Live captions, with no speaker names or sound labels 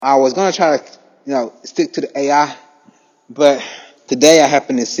I was going to try to, stick to the AI, but today I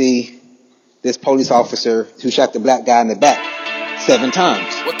happened to see this police officer who shot the black guy in the back 7 times.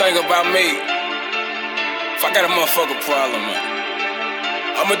 One thing about me, if I got a motherfucking problem, man,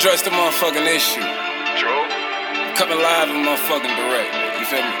 I'ma address the motherfucking issue. True. I'm coming live and motherfucking direct, you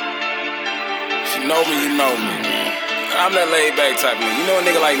feel me? If you know me, you know me, man. I'm that laid back type of nigga. You know a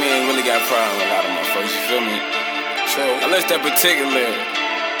nigga like me ain't really got a problem with a lot of motherfuckers, you feel me? True. Unless that particular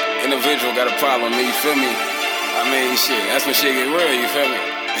individual got a problem with me, you feel me? I mean, shit, that's when shit get real, you feel me?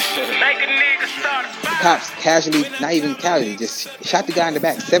 Make a nigga start a The cops casually, not even casually, just shot the guy in the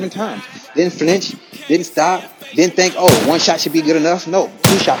back 7 times. Didn't flinch, didn't stop, didn't think, 1 shot should be good enough. No,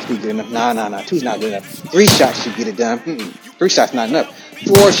 2 shots should be good enough. Nah, 2's not good enough. 3 shots should get it done. 3 shots not enough.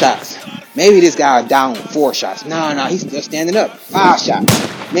 4 shots. Maybe this guy down 4 shots. Nah, he's still standing up. 5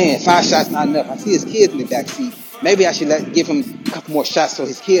 shots. Man, 5 shots not enough. I see his kids in the back seat. Maybe I should give him a couple more shots so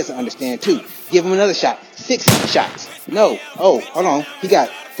his kids will understand too. Give him another shot. 6 shots. No. Oh, hold on. He got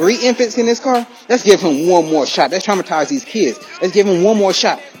 3 infants in this car? Let's give him 1 more shot. Let's traumatize these kids. Let's give him 1 more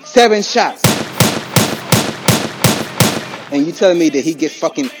shot. 7 shots. And you telling me that he gets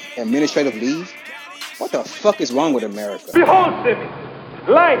fucking administrative leave? What the fuck is wrong with America? Behold, Timmy,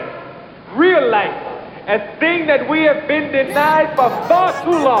 life, real life, a thing that we have been denied for far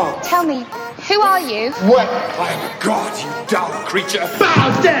too long. Tell me, who are you? What? I am a god, you dull creature.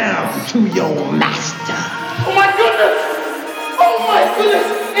 Bow down to your master. Oh my goodness! Oh my goodness!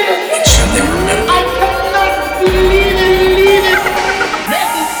 It is I cannot believe it!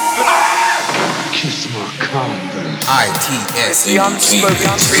 Kiss my convent. ITS. The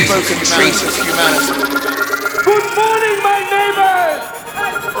unspoken trace of humanity. Good morning, my neighbors!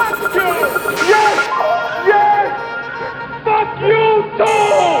 Fuck you! Yes! Fuck you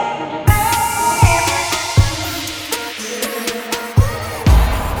too!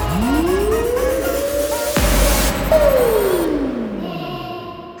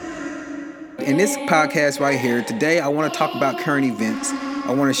 In this podcast right here, today I want to talk about current events.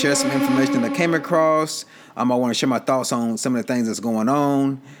 I want to share some information that I came across. I want to share my thoughts on some of the things that's going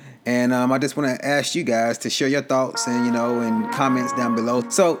on. And I just want to ask you guys to share your thoughts and, and comments down below.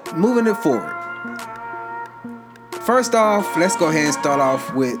 So, moving it forward. First off, let's go ahead and start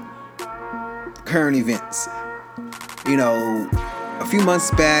off with current events. A few months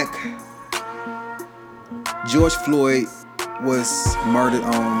back, George Floyd was murdered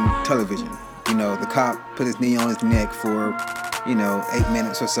on television. The cop put his knee on his neck for, 8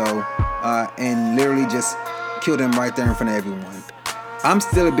 minutes or so, and literally just killed him right there in front of everyone. I'm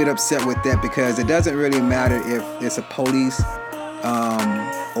still a bit upset with that because it doesn't really matter if it's a police,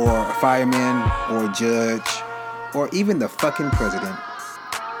 or a fireman, or a judge, or even the fucking president.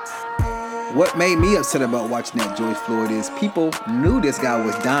 What made me upset about watching that George Floyd is people knew this guy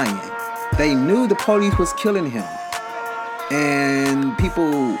was dying. They knew the police was killing him. And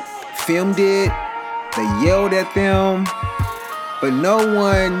people filmed it, they yelled at them, but no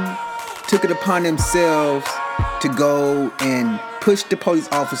one took it upon themselves to go and push the police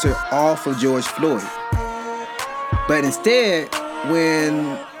officer off of George Floyd. But instead,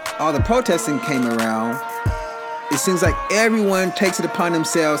 when all the protesting came around, it seems like everyone takes it upon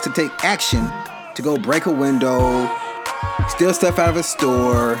themselves to take action to go break a window, steal stuff out of a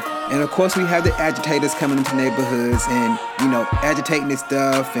store. And of course we have the agitators coming into neighborhoods and, agitating this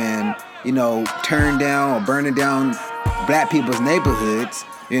stuff and, tearing down or burning down black people's neighborhoods,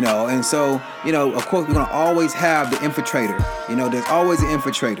 And so, of course we're going to always have the infiltrator. There's always an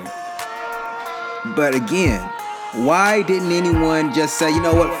infiltrator. But again, why didn't anyone just say,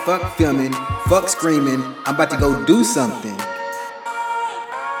 what, fuck filming, fuck screaming, I'm about to go do something?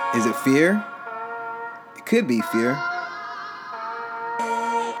 Is it fear? It could be fear.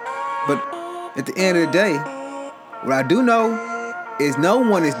 But at the end of the day, what I do know is no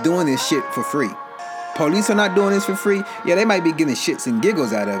one is doing this shit for free. Police are not doing this for free. Yeah, they might be getting shits and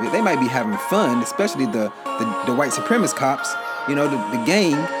giggles out of it. They might be having fun, especially the white supremacist cops, the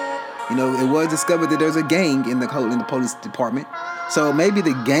gang. It was discovered that there's a gang in the police department. So maybe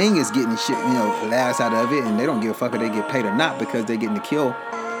the gang is getting shit, laughs out of it, and they don't give a fuck if they get paid or not because they're getting to kill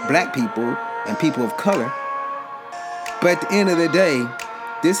black people and people of color. But at the end of the day,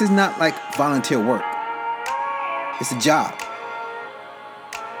 this is not like volunteer work. It's a job.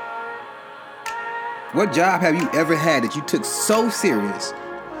 What job have you ever had that you took so serious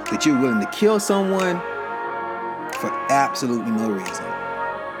that you're willing to kill someone for absolutely no reason?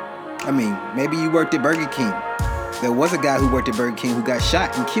 I mean, maybe you worked at Burger King. There was a guy who worked at Burger King who got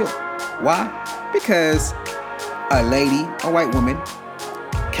shot and killed. Why? Because a lady, a white woman,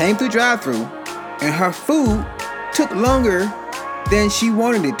 came through drive-thru and her food took longer than she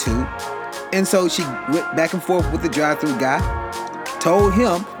wanted it to. And so she went back and forth with the drive-thru guy, told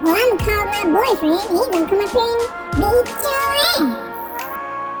him, well, I'm gonna call my boyfriend. He's gonna come up here and beat your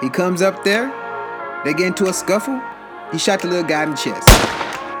ass. He comes up there, they get into a scuffle, he shot the little guy in the chest.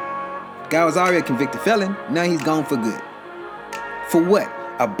 Guy was already a convicted felon, now he's gone for good. For what?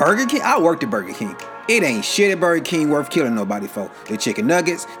 A Burger King? I worked at Burger King. It ain't shit at Burger King worth killing nobody for. The chicken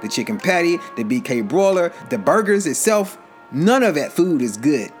nuggets, the chicken patty, the BK broiler, the burgers itself, none of that food is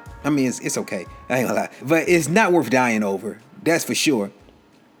good. I mean, it's okay. I ain't gonna lie. But it's not worth dying over. That's for sure.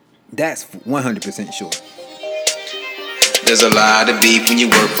 That's 100% sure. There's a lot of beef when you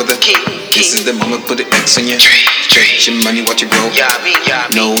work for the king. This is the moment, put an X on your stretch your money, watch it grow.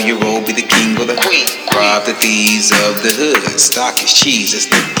 Know your role, be the king or the queen. Rob the thieves of the hood. Stock is cheese, it's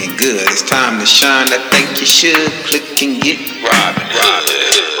looking good. It's time to shine, I think you should. Click and get Robin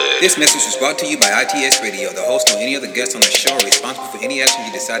Hood. This message was brought to you by ITS Radio. The host or any other guest on the show are responsible for any action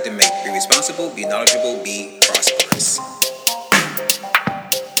you decide to make. Be responsible, be knowledgeable, be prosperous.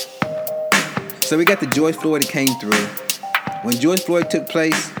 So we got the George Floyd that came through. When George Floyd took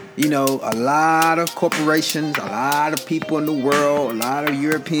place, you know, a lot of corporations, a lot of people in the world, a lot of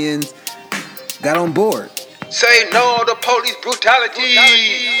Europeans got on board. Say no to police brutality.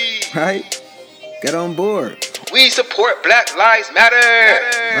 Right? Got on board. We support Black Lives Matter.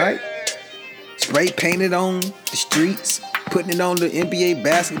 Right? Spray painted on the streets, putting it on the NBA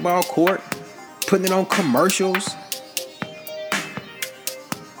basketball court, putting it on commercials.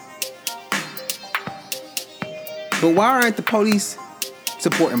 But why aren't the police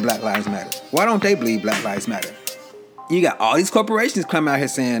supporting Black Lives Matter? Why don't they believe Black Lives Matter? You got all these corporations coming out here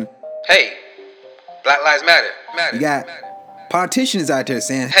saying, hey, Black Lives Matter. You got politicians out there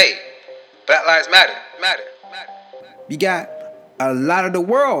saying, hey, Black Lives Matter. You got a lot of the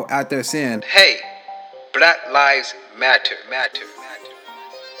world out there saying, hey, Black Lives Matter.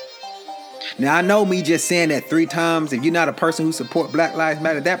 Now, I know me just saying that 3 times, if you're not a person who support Black Lives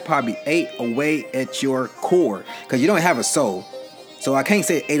Matter, that probably ate away at your core. Because you don't have a soul. So I can't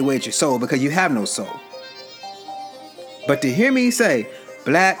say it ate away at your soul because you have no soul. But to hear me say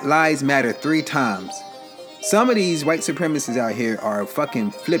Black Lives Matter 3 times, some of these white supremacists out here are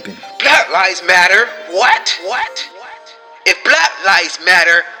fucking flipping. Black Lives Matter? What? If Black Lives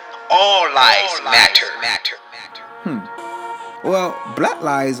Matter, all lives matter. Well, Black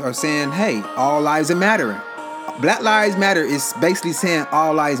Lives are saying, hey, all lives are mattering. Black Lives Matter is basically saying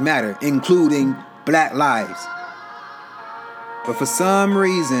all lives matter, including black lives. But for some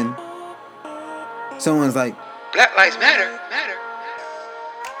reason, someone's like, Black Lives Matter.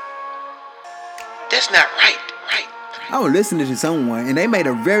 That's not right. I was listening to someone, and they made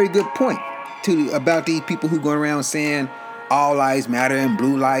a very good point about these people who go around saying all lives matter and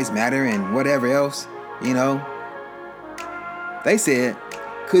blue lives matter and whatever else, you know. They said,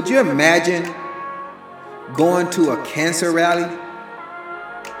 could you imagine going to a cancer rally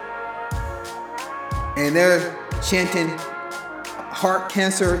and they're chanting heart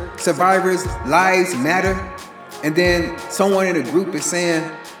cancer survivors' lives matter, and then someone in the group is saying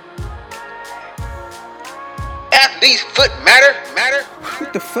athletes' foot matter?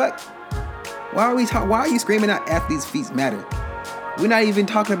 What the fuck? Why are you screaming out athletes' feet matter? We're not even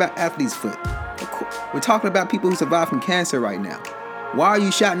talking about athletes' foot. We're talking about people who survive from cancer right now. Why are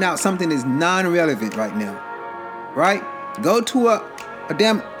you shouting out something that's non-relevant right now? Right? Go to a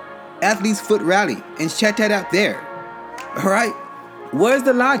damn athlete's foot rally and check that out there. All right? Where's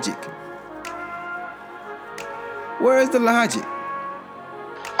the logic? Where's the logic?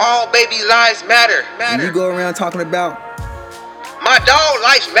 All baby lives matter. And you go around talking about my dog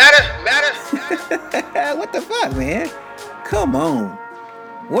lives matter. What the fuck, man? Come on.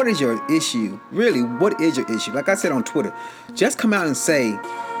 What is your issue? Really, what is your issue? Like I said on Twitter, just come out and say,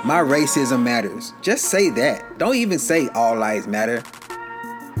 my racism matters. Just say that. Don't even say all lives matter.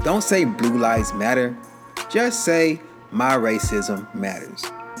 Don't say blue lives matter. Just say, my racism matters.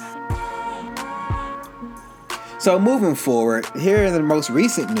 So moving forward, here in the most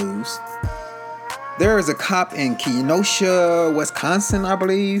recent news, there is a cop in Kenosha, Wisconsin, I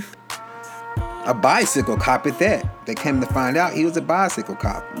believe. A bicycle cop at that. They came to find out he was a bicycle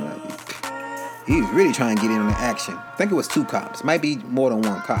cop. He was really trying to get in on the action. I think it was 2 cops. Might be more than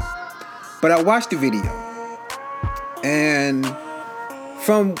 1 cop. But I watched the video. And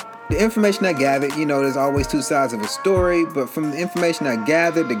from the information I gathered, you know, there's always 2 sides of a story. But from the information I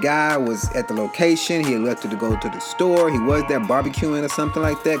gathered, the guy was at the location. He elected to go to the store. He was there barbecuing or something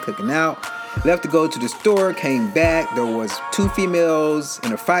like that, cooking out. Left to go to the store, came back. There was 2 females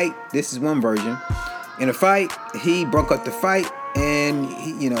in a fight. This is one version. In a fight, he broke up the fight, and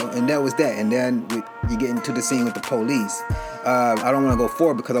and that was that. And then you get into the scene with the police. I don't want to go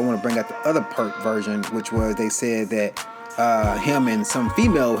forward because I want to bring out the other version, which was they said that him and some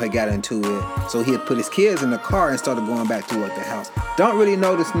female had got into it, so he had put his kids in the car and started going back to the house. Don't really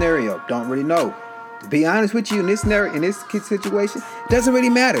know the scenario. Don't really know. To be honest with you, in this scenario, in this kid situation, it doesn't really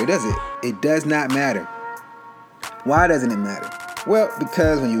matter, does it? It does not matter. Why doesn't it matter? Well,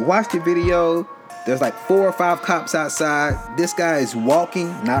 because when you watch the video, there's like 4 or 5 cops outside. This guy is walking,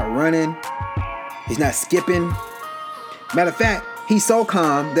 not running. He's not skipping. Matter of fact, he's so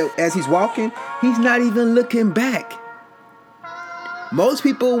calm that as he's walking, he's not even looking back. Most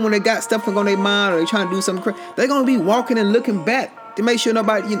people, when they got stuff on their mind or they're trying to do something crazy, they're going to be walking and looking back to make sure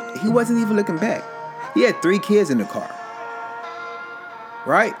nobody, he wasn't even looking back. He had 3 kids in the car.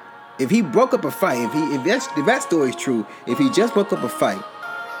 Right? If he broke up a fight, if that story is true, if he just broke up a fight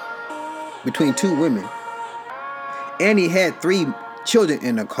between 2 women and he had 3 children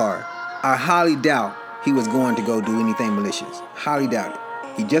in the car, I highly doubt he was going to go do anything malicious. Highly doubt it.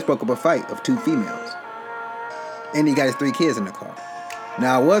 He just broke up a fight of 2 females. And he got his 3 kids in the car.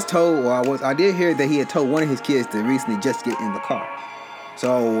 Now I was told, I did hear that he had told one of his kids to recently just get in the car.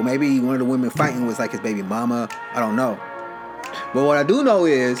 So maybe one of the women fighting was like his baby mama. I don't know. But what I do know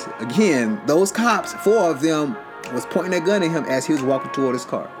is, again, those cops, 4 of them was pointing their gun at him as he was walking toward his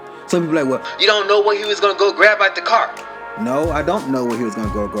car. Some people are like, well, you don't know when he was going to go grab at the car. No, I don't know where he was going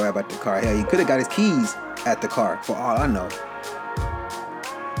to go grab at the car. Hell, he could have got his keys at the car, for all I know.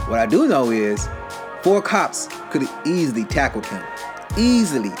 What I do know is 4 cops could have easily tackled him.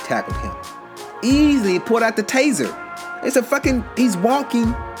 Easily pulled out the taser. He's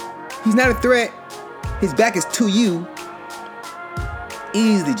walking. He's not a threat. His back is to you.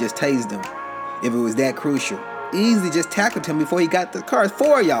 Easily just tased him if it was that crucial. Easily just tackled him before he got the car. It's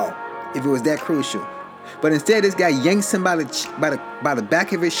 4 of y'all if it was that crucial. But instead, this guy yanks him by the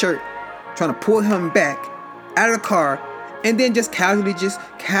back of his shirt, trying to pull him back out of the car, and then just casually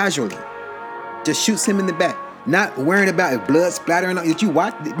shoots him in the back. Not worrying about if blood splattering. Did you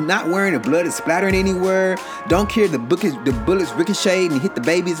watch? Not worrying if blood is splattering anywhere. Don't care if the bullets ricochet and hit the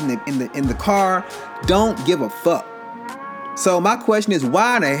babies in the car. Don't give a fuck. So my question is,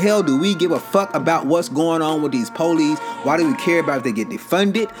 why the hell do we give a fuck about what's going on with these police? Why do we care about if they get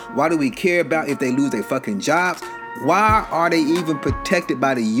defunded? Why do we care about if they lose their fucking jobs? Why are they even protected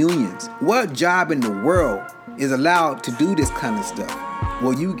by the unions? What job in the world is allowed to do this kind of stuff?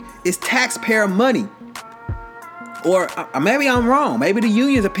 Well, it's taxpayer money. Or maybe I'm wrong. Maybe the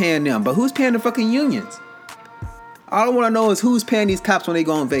unions are paying them. But who's paying the fucking unions? All I want to know is who's paying these cops when they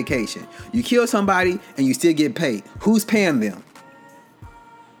go on vacation. You kill somebody and you still get paid. Who's paying them?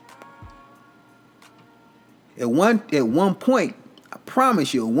 At one point, I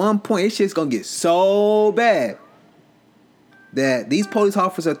promise you, this shit's going to get so bad that these police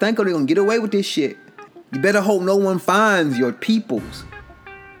officers think they're going to get away with this shit. You better hope no one finds your peoples.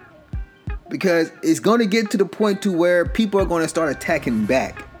 Because it's going to get to the point to where people are going to start attacking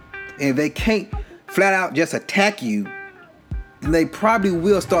back. And if they can't flat out just attack you, then they probably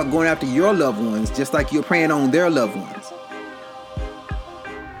will start going after your loved ones just like you're preying on their loved ones.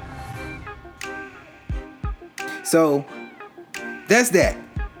 So that's that.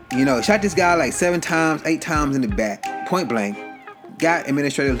 Shot this guy like 7 times, 8 times in the back, point blank. Got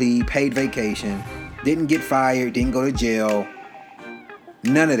administrative leave, paid vacation, didn't get fired, didn't go to jail.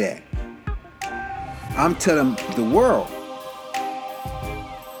 None of that. I'm telling the world,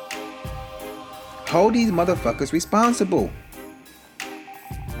 hold these motherfuckers responsible.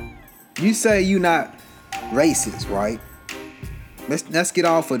 You say you not racist, right? Let's get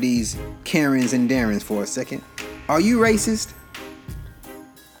off of these Karens and Darrens for a second. Are you racist?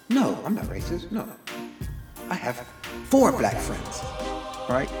 No, I'm not racist. No. I have 4 black friends.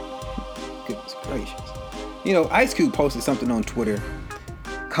 Right? Goodness gracious. Ice Cube posted something on Twitter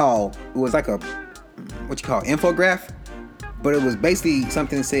called, it was like a infograph, but it was basically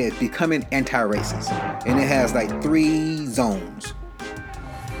something that said becoming anti-racist, and it has like 3 zones.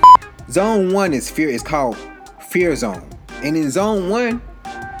 Zone 1 is called fear zone, and in zone 1,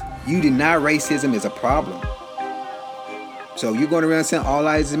 you deny racism is a problem. So you're going around saying all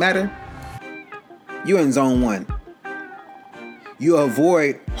lives matter. You're in zone 1. You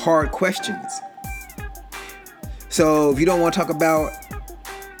avoid hard questions. So if you don't want to talk about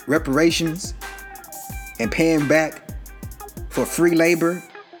reparations and paying back for free labor,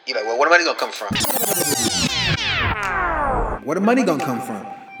 you're like, well, where the money gonna come from? Where the money gonna come from?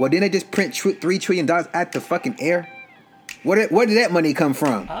 Well, didn't they just print $3 trillion at the fucking air? Where did that money come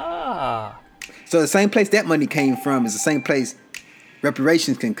from? So the same place that money came from is the same place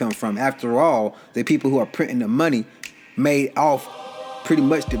reparations can come from. After all, the people who are printing the money made off pretty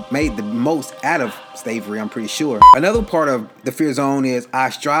much made the most out of slavery, I'm pretty sure. Another part of the fear zone is I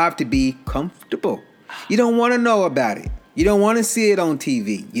strive to be comfortable. You don't want to know about it. You don't want to see it on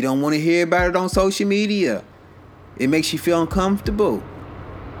TV. You don't want to hear about it on social media. It makes you feel uncomfortable.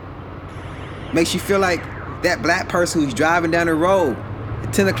 Makes you feel like that black person who's driving down the road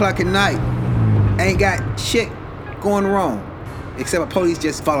at 10 o'clock at night ain't got shit going wrong. Except the police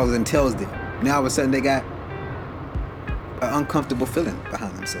just follows and tells them. Now all of a sudden they got an uncomfortable feeling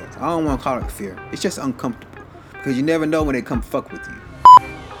behind themselves. I don't want to call it fear. It's just uncomfortable. Because you never know when they come fuck with you.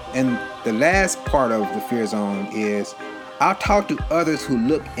 And the last part of the fear zone is I'll talk to others who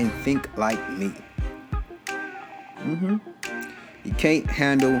look and think like me. You can't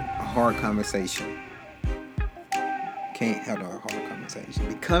handle a hard conversation.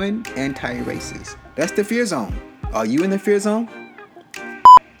 Becoming anti-racist. That's the fear zone. Are you in the fear zone?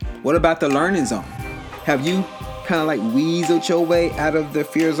 What about the learning zone? Have you kind of like weaseled your way out of the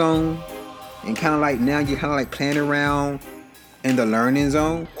fear zone? And kind of like now you're kind of like playing around in the learning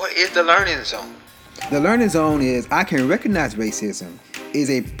zone? What is the learning zone? The learning zone is I can recognize racism is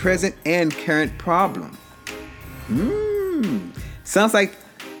a present and current problem. Sounds like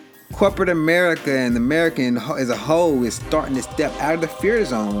corporate America and America as a whole is starting to step out of the fear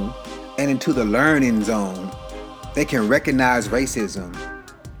zone and into the learning zone. They can recognize racism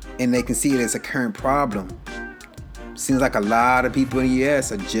and they can see it as a current problem. Seems like a lot of people in the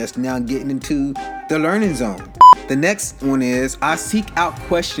US are just now getting into the learning zone. The next one is I seek out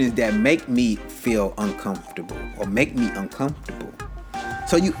questions that make me feel uncomfortable or make me uncomfortable.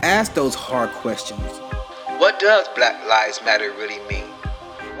 So you ask those hard questions. What does Black Lives Matter really mean?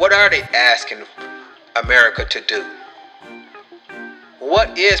 What are they asking America to do?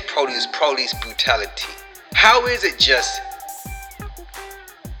 What is police brutality? How is it just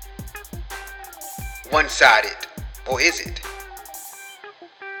one-sided? Or is it?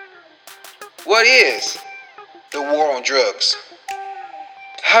 What is the war on drugs?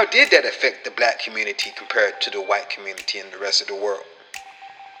 How did that affect the black community compared to the white community and the rest of the world?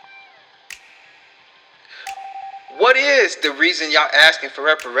 What is the reason y'all asking for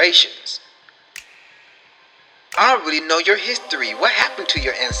reparations? I don't really know your history. What happened to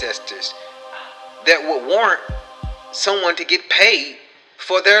your ancestors that would warrant someone to get paid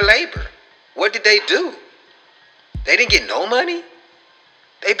for their labor? What did they do? They didn't get no money?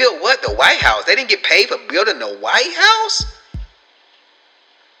 They built what? The White House. They didn't get paid for building the White House?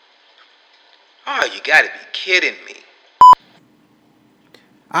 Oh, you gotta be kidding me.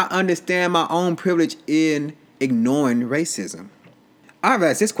 I understand my own privilege in ignoring racism. I've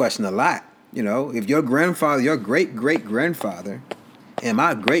asked this question a lot. You know, if your grandfather, your great-great-grandfather, and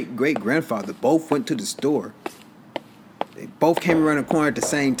my great-great-grandfather both went to the store, they both came around the corner at the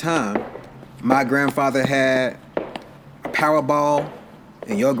same time. My grandfather had a Powerball,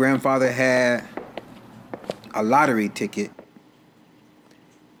 and your grandfather had a lottery ticket,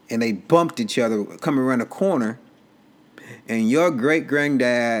 and they bumped each other coming around the corner, and your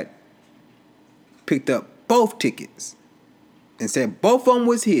great-granddad picked up both tickets and said both of them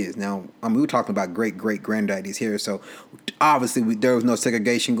was his. Now, we were talking about great-great-granddaddies here, so obviously there was no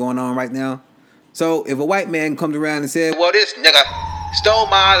segregation going on right now. So if a white man comes around and says, well, this nigga stole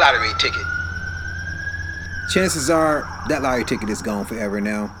my lottery ticket, chances are that lottery ticket is gone forever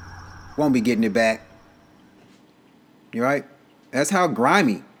now. Won't be getting it back. You right? That's how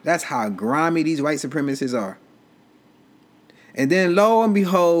grimy these white supremacists are. And then lo and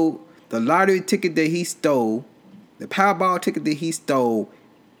behold, the lottery ticket that he stole, the Powerball ticket that he stole,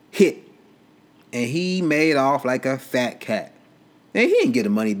 hit. And he made off like a fat cat. And he didn't get the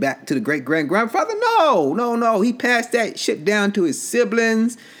money back to the great-grandfather. No. He passed that shit down to his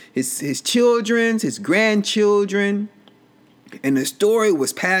siblings, his children, his grandchildren. And the story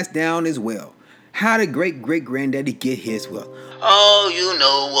was passed down as well. How did great-great-granddaddy get his wealth? Oh, you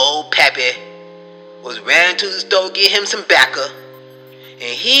know, old Pappy ran to the store to get him some backer. And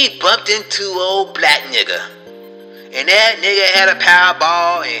he bumped into old black nigga. And that nigga had a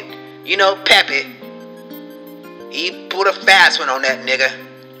Powerball, and, you know, Pappy, he put a fast one on that nigga.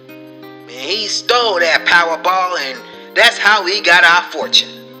 And he stole that Powerball, and that's how we got our fortune.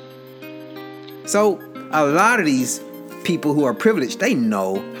 So, a lot of these people who are privileged, they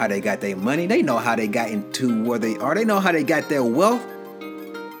know how they got their money. They know how they got into where they are. They know how they got their wealth.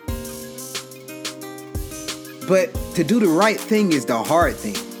 But to do the right thing is the hard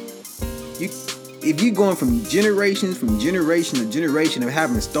thing. If you're going from generation to generation of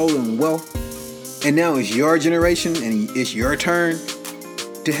having stolen wealth, and now it's your generation and it's your turn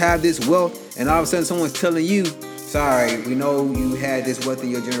to have this wealth, and all of a sudden someone's telling you, sorry, we know you had this wealth in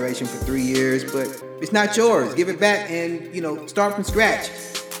your generation for 3 years, but It's not yours. Give it back and, start from scratch.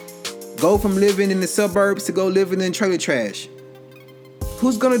 Go from living in the suburbs to go living in trailer trash.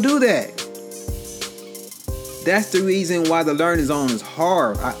 Who's gonna do that? That's the reason why the learning zone is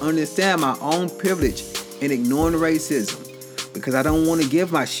hard. I understand my own privilege in ignoring racism because I don't want to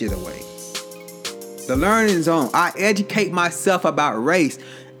give my shit away. The learning zone, I educate myself about race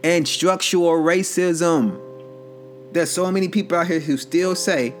and structural racism. There's so many people out here who still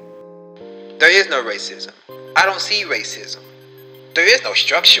say, there is no racism. I don't see racism. There is no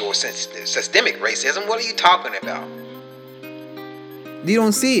structural systemic racism. What are you talking about? You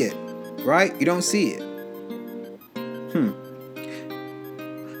don't see it, right? You don't see it.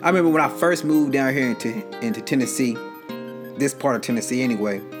 I remember when I first moved down here into Tennessee, this part of Tennessee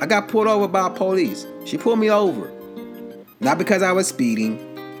anyway, I got pulled over by police. She pulled me over. Not because I was speeding.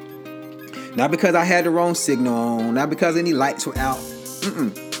 Not because I had the wrong signal on. Not because any lights were out.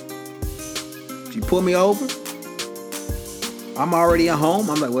 She pulled me over. I'm already at home.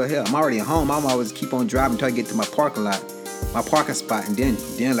 I'm like, well, hell, I'm already at home. I'm always keep on driving until I get to my parking lot, my parking spot, and then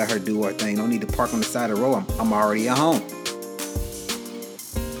let her do her thing. Don't need to park on the side of the road. I'm already at home.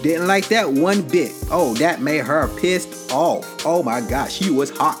 Didn't like that one bit. Oh, that made her pissed off. Oh my gosh, she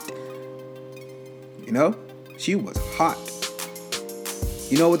was hot. She was hot.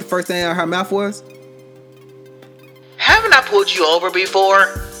 You know what the first thing out of her mouth was? Haven't I pulled you over before?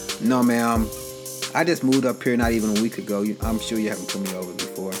 No, ma'am. I just moved up here not even a week ago. I'm sure you haven't pulled me over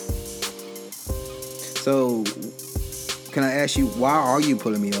before. So, can I ask you, why are you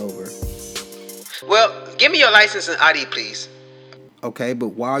pulling me over? Well, give me your license and ID, please. Okay, but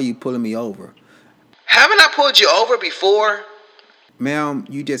why are you pulling me over? Haven't I pulled you over before? Ma'am,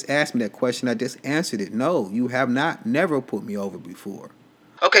 you just asked me that question. I just answered it. No, you have never pulled me over before.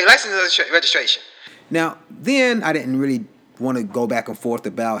 Okay, license and registration. Now, then I didn't really want to go back and forth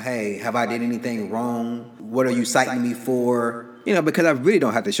about, hey, have I did anything wrong? What are you citing me for? Because I really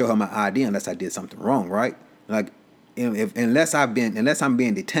don't have to show her my ID unless I did something wrong, right? Like, unless I'm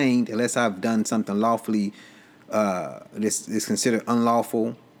being detained, unless I've done something lawfully, this is considered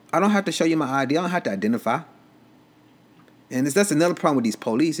unlawful, I don't have to show you my ID. I don't have to identify. And that's another problem with these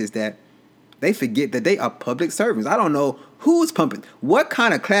police is that they forget that they are public servants. I don't know who's pumping. What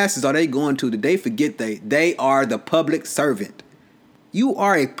kind of classes are they going to that they forget they are the public servant? You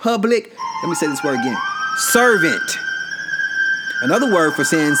are a public, let me say this word again, servant. Another word for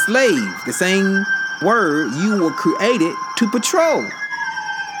saying slave. The same word you were created to patrol. Shit,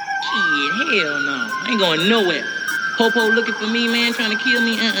 hell no. I ain't going nowhere. Popo looking for me, man, trying to kill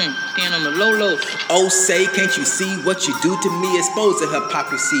me. Stand on the low. Oh, say, can't you see what you do to me? Exposed to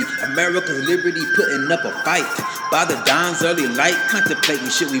hypocrisy. America's liberty putting up a fight. By the dawn's early light, contemplating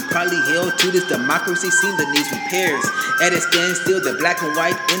should we probably hail to this democracy? Seem that needs repairs. At its standstill, the black and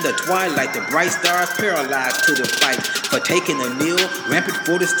white in the twilight. The bright stars paralyzed to the fight. For taking a kneel, rampant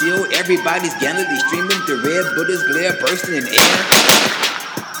for the steel. Everybody's gallantly streaming. The red Buddha's glare bursting in air.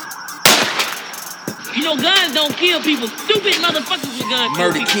 Guns don't kill people. Stupid motherfuckers with guns.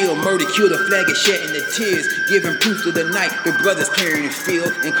 Murder, kill, the flag is shedding the tears. Giving proof to the night, the brothers carrying the field.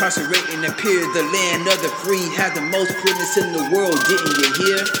 Incarcerating the peers, the land of the free. Has the most goodness in the world, didn't you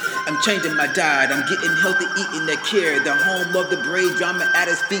hear? I'm changing my diet, I'm getting healthy, eating the care. The home of the brave, drama at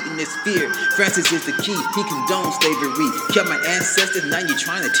his feet in this fear. Francis is the key, he condones slavery. Kept my ancestors, now you're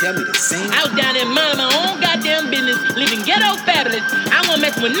trying to tell me to sing? I was down there minding my own goddamn business, living ghetto fabulous. I won't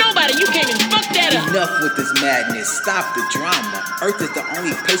mess with nobody, you can't even fuck that up. Enough with this madness, stop the drama. Earth is the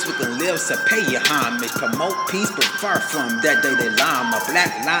only place we can live, so pay your homage. Promote peace, but far from that daily llama. Black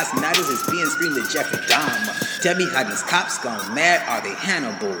Lives Matters is being screamed at Jeffrey Dahmer. Tell me how these cops gone mad, are they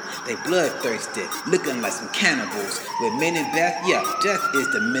Hannibal? They bloodthirsty, looking like some cannibals. With men in death, yeah, death is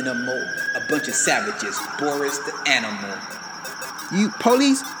the minimal. A bunch of savages, Boris the animal. You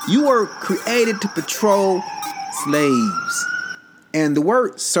police, you were created to patrol slaves. And the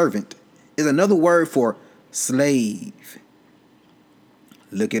word servant is another word for slave.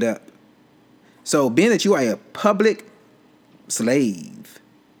 Look it up. So being that you are a public slave,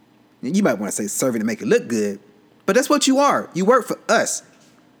 you might want to say servant to make it look good, but that's what you are. You work for us.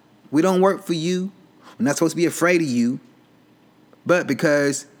 We don't work for you. We're not supposed to be afraid of you. But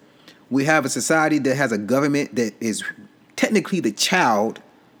because we have a society that has a government that is technically the child,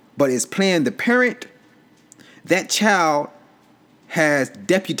 but is playing the parent, that child has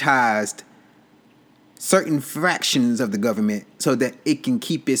deputized certain fractions of the government so that it can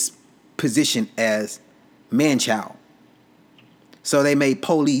keep its position as man-child. So they made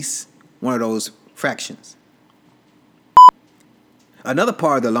police one of those fractions. Another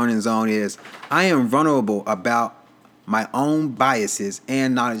part of the learning zone is I am vulnerable about my own biases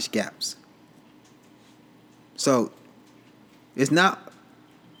and knowledge gaps. So it's not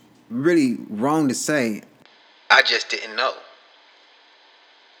really wrong to say, I just didn't know.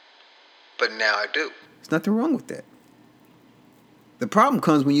 But now I do. there's nothing wrong with that. The problem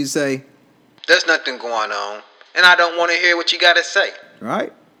comes when you say, there's nothing going on, and I don't want to hear what you got to say.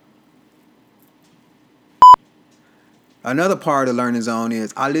 Right? Another part of the learning zone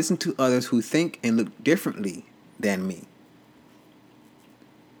is I listen to others who think and look differently than me.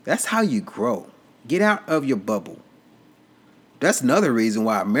 That's how you grow. Get out of your bubble. That's another reason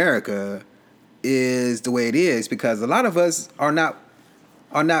why America is the way it is, because a lot of us are not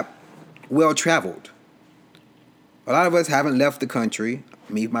well traveled. A lot of us haven't left the country.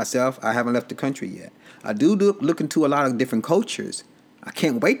 Me, myself, I haven't left the country yet. I do look into a lot of different cultures. I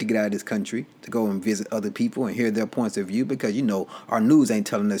can't wait to get out of this country to go and visit other people and hear their points of view, because, you know, our news ain't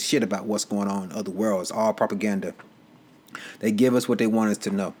telling us shit about what's going on in other worlds. All propaganda. They give us what they want us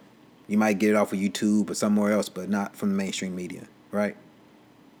to know. You might get it off of YouTube or somewhere else, but not from the mainstream media, right?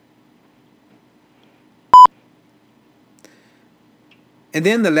 And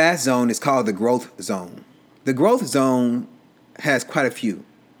then the last zone is called the growth zone. The growth zone has quite a few.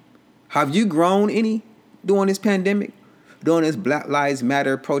 Have you grown any during this pandemic? During this Black Lives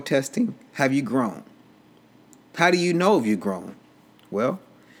Matter protesting? Have you grown? How do you know if you've grown? Well,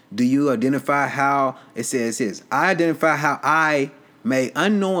 do you identify how it says this? I identify how I may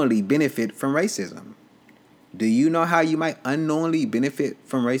unknowingly benefit from racism. Do you know how you might unknowingly benefit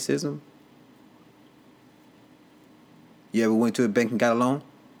from racism? You ever went to a bank and got a loan?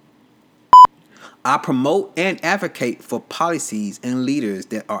 I promote and advocate for policies and leaders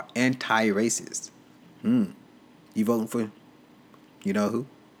that are anti-racist. You voting for, you know who?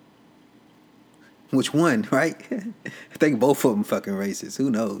 Which one, right? I think both of them fucking racist.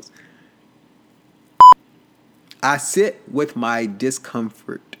 Who knows? I sit with my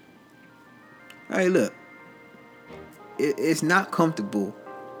discomfort. Hey, look. It's not comfortable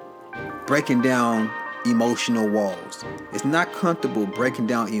breaking down emotional walls. It's not comfortable breaking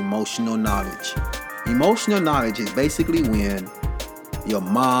down emotional knowledge. Emotional knowledge is basically when your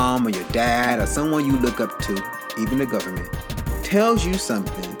mom or your dad or someone you look up to, even the government, tells you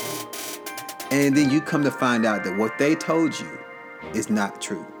something, and then you come to find out that what they told you is not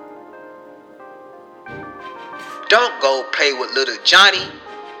true. Don't go play with little Johnny.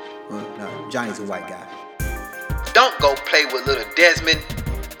 Well, no, Johnny's a white guy. Don't go play with little Desmond.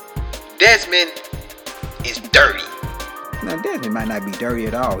 Desmond is dirty. Now, Desmond might not be dirty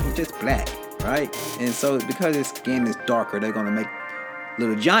at all. He's just black, right? And so because his skin is darker, they're going to make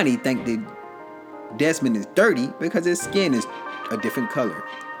little Johnny think that Desmond is dirty because his skin is a different color.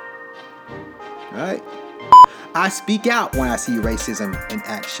 Right? I speak out when I see racism in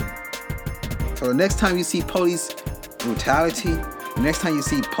action. So the next time you see police brutality, the next time you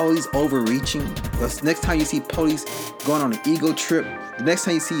see police overreaching, the next time you see police going on an ego trip, the next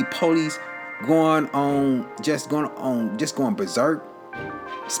time you see police going berserk,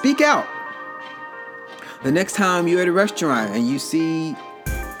 speak out. The next time you're at a restaurant and you see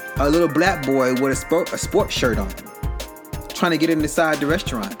a little black boy with a sports shirt on, trying to get inside the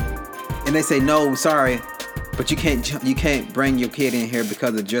restaurant, and they say, no, sorry, but you can't bring your kid in here because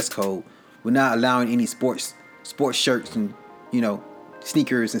of the dress code. We're not allowing any sports shirts and, you know,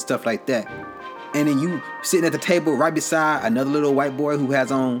 sneakers and stuff like that. And then you sitting at the table right beside another little white boy who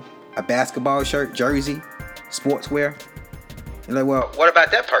has on a basketball shirt, jersey, sportswear. You're like, well, What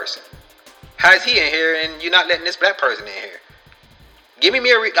about that person? How is he in here and you're not letting this black person in here? Give me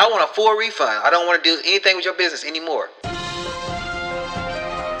I want a full refund. I don't want to do anything with your business anymore.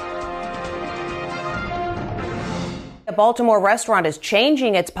 A Baltimore restaurant is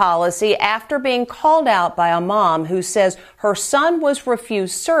changing its policy after being called out by a mom who says her son was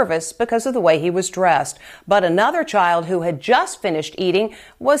refused service because of the way he was dressed. But another child who had just finished eating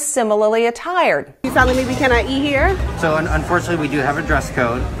was similarly attired. You telling me we cannot eat here? So unfortunately, we do have a dress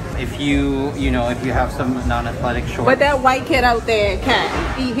code. If you have some non-athletic shorts. But that white kid out there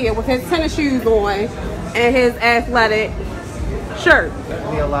can't eat here with his tennis shoes on and his athletic shirt.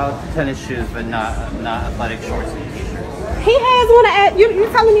 We allow tennis shoes, but not athletic shorts and t-shirts. He has one. You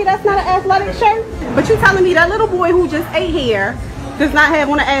telling me that's not an athletic shirt? But you telling me that little boy who just ate here does not have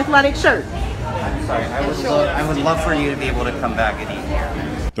on an athletic shirt? I'm sorry. I would love for you to be able to come back and eat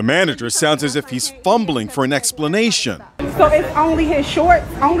here. The manager sounds as if he's fumbling for an explanation. So it's only his shorts?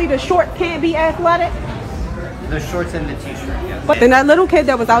 Only the shorts can't be athletic? The shorts and the t-shirt, yes. But then that little kid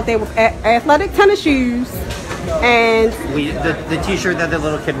that was out there with athletic tennis shoes and... The t-shirt that the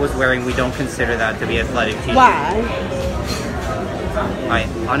little kid was wearing, we don't consider that to be athletic t-shirt. Why?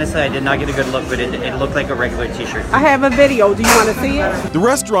 Honestly, I did not get a good look, but it looked like a regular t-shirt. I have a video. Do you want to see it? The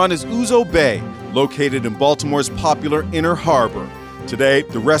restaurant is Uzo Bay, located in Baltimore's popular Inner Harbor. Today,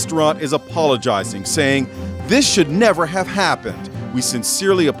 the restaurant is apologizing, saying, "This should never have happened. We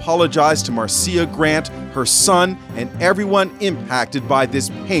sincerely apologize to Marcia Grant, her son, and everyone impacted by this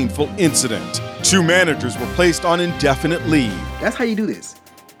painful incident." 2 managers were placed on indefinite leave. That's how you do this.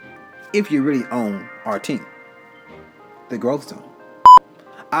 If you really own our team, the Growth Zone.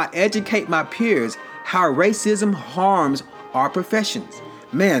 I educate my peers how racism harms our professions.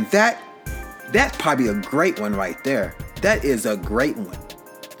 Man, that's probably a great one right there. That is a great one.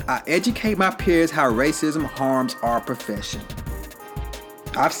 I educate my peers how racism harms our profession.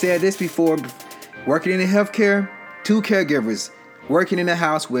 I've said this before, working in the healthcare, 2 caregivers working in a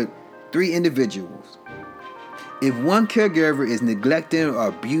house with 3 individuals. If one caregiver is neglecting or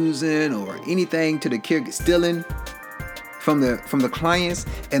abusing or anything to the caregiver, stealing from the clients,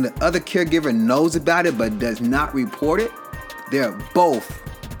 and the other caregiver knows about it but does not report it, they're both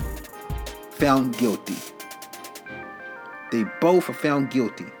found guilty. They both are found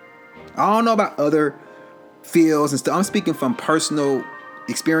guilty. I don't know about other fields and stuff. I'm speaking from personal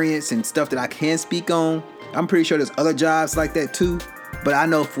experience and stuff that I can speak on. I'm pretty sure there's other jobs like that too, but I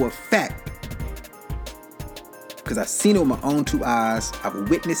know for a fact, because I've seen it with my own 2 eyes. I've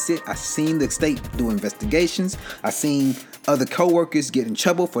witnessed it. I've seen the state do investigations. I've seen other coworkers get in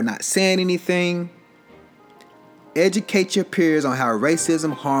trouble for not saying anything. Educate your peers on how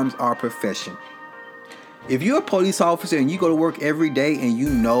racism harms our profession. If you're a police officer and you go to work every day and you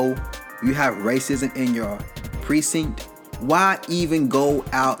know you have racism in your precinct, why even go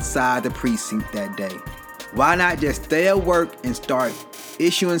outside the precinct that day? Why not just stay at work and start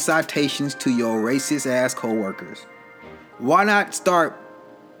issuing citations to your racist ass coworkers? Why not start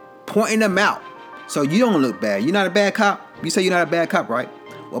pointing them out so you don't look bad? You're not a bad cop? You say you're not a bad cop, right?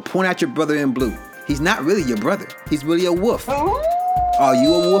 Well, point out your brother in blue. He's not really your brother. He's really a wolf. Are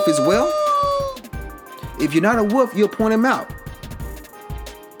you a wolf as well? If you're not a wolf, you'll point him out.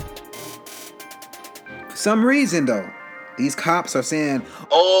 For some reason, though, these cops are saying,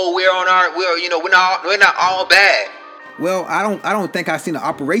 "Oh, we're not all bad." Well, I don't think I've seen an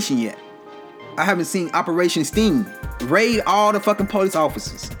operation yet. I haven't seen Operation Sting. Raid all the fucking police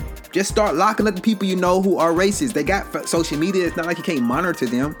officers. Just start locking up the people you know who are racist. They got social media. It's not like you can't monitor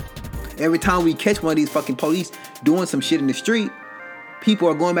them. Every time we catch one of these fucking police doing some shit in the street, people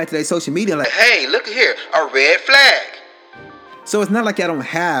are going back to their social media like, "Hey, look here, a red flag." So it's not like y'all don't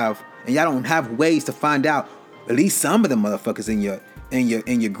have ways to find out at least some of the motherfuckers in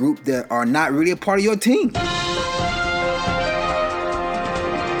your group that are not really a part of your team.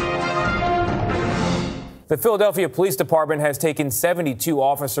 The Philadelphia Police Department has taken 72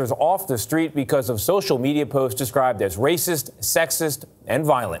 officers off the street because of social media posts described as racist, sexist, and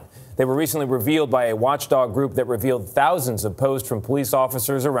violent. They were recently revealed by a watchdog group that revealed thousands of posts from police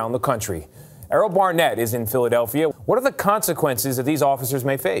officers around the country. Errol Barnett is in Philadelphia. What are the consequences that these officers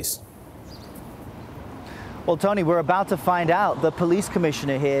may face? Well, Tony, we're about to find out. The police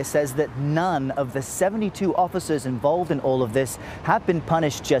commissioner here says that none of the 72 officers involved in all of this have been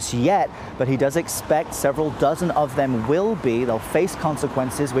punished just yet, but he does expect several dozen of them will be. They'll face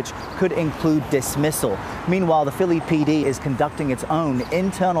consequences which could include dismissal. Meanwhile, the Philly PD is conducting its own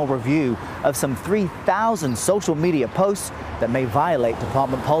internal review of some 3,000 social media posts that may violate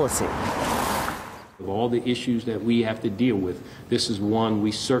department policy. Of all the issues that we have to deal with, this is one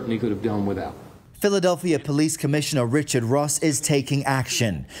we certainly could have done without. Philadelphia Police Commissioner Richard Ross is taking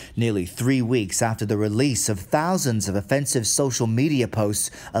action. Nearly 3 weeks after the release of thousands of offensive social media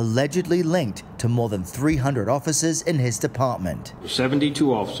posts allegedly linked to more than 300 officers in his department.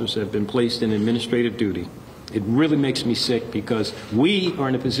 72 officers have been placed in administrative duty. It really makes me sick because we are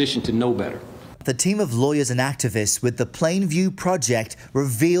in a position to know better. The team of lawyers and activists with the Plainview Project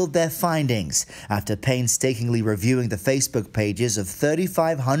revealed their findings after painstakingly reviewing the Facebook pages of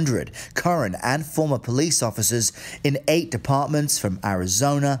 3,500 current and former police officers in 8 departments from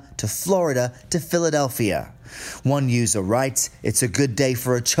Arizona to Florida to Philadelphia. One user writes, "It's a good day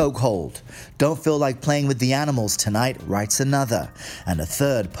for a chokehold. Don't feel like playing with the animals tonight," writes another. And a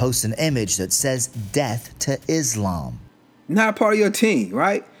third posts an image that says "Death to Islam." Not a part of your team,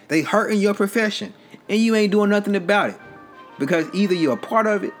 right? They hurting your profession, and you ain't doing nothing about it. Because either you're a part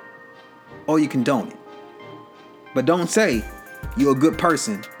of it, or you condone it. But don't say you're a good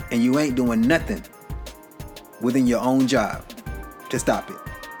person, and you ain't doing nothing within your own job to stop it.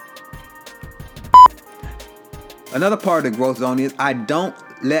 Another part of the growth zone is I don't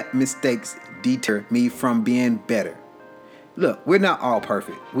let mistakes deter me from being better. Look, we're not all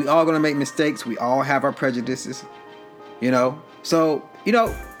perfect. We all gonna make mistakes. We all have our prejudices, So,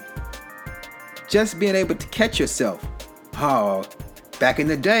 just being able to catch yourself. Oh, back in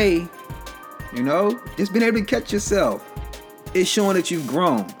the day, You know, just being able to catch yourself. It's showing that you've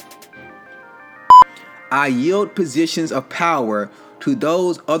grown. I yield positions of power to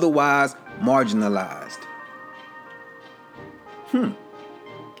those otherwise marginalized.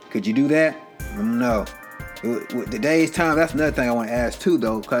 Could you do that? No. With today's time, that's another thing I want to ask too,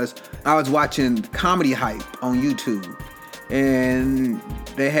 though, because I was watching Comedy Hype on YouTube, and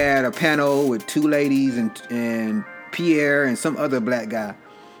they had a panel with two ladies and Pierre and some other black guy.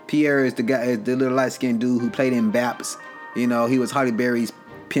 Pierre is the little light-skinned dude who played in Baps. You know, he was Halle Berry's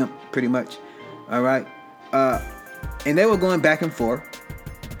pimp, pretty much. All right. And they were going back and forth,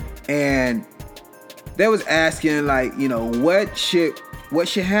 and they was asking, like, you know, what should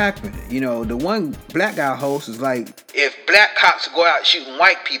happen? You know, the one black guy host was like, if black cops go out shooting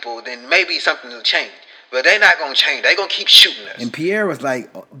white people, then maybe something will change. But they're not gonna change. They're gonna keep shooting us. And Pierre was like,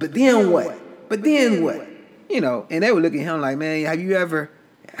 oh, but then what? But then what? You know, and they were looking at him like, man, have you ever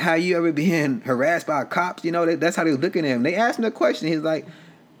been harassed by cops? You know, that's how they was looking at him. They asked him the question. He's like,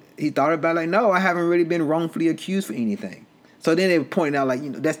 he thought about it, like, no, I haven't really been wrongfully accused for anything. So then they were pointing out, like, you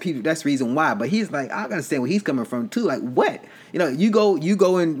know, that's the reason why. But he's like, I understand where he's coming from too. Like, what? You know, you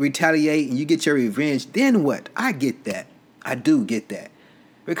go and retaliate and you get your revenge. Then what? I get that. I do get that.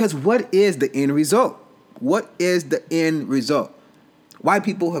 Because what is the end result? What is the end result? White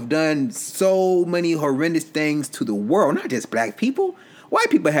people have done so many horrendous things to the world, not just black people. White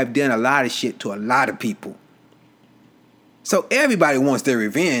people have done a lot of shit to a lot of people. So everybody wants their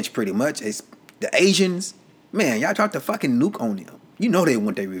revenge, pretty much. It's the Asians. Man, y'all dropped the fucking nuke on them. You know they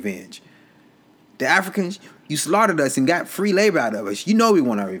want their revenge. The Africans, you slaughtered us and got free labor out of us. You know we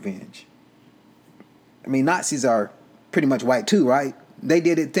want our revenge. I mean, Nazis are pretty much white too, right? They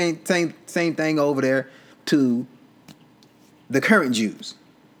did it same thing over there to the current Jews,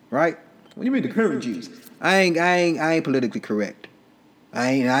 right? What do you mean the current Jews? I ain't politically correct.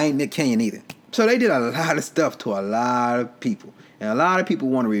 I ain't Nick Cannon either. So they did a lot of stuff to a lot of people, and a lot of people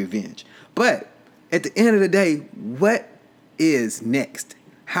want revenge. But at the end of the day, what is next?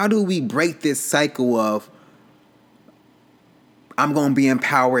 How do we break this cycle of I'm going to be in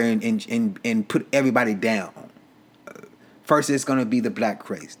power and put everybody down? First, it's going to be the black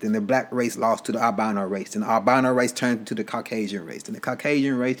race. Then the black race lost to the albino race. Then the albino race turned into the Caucasian race. Then the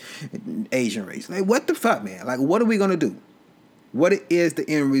Caucasian race, Asian race. Like, what the fuck, man? Like, what are we going to do? What is the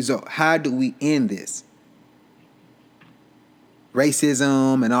end result? How do we end this?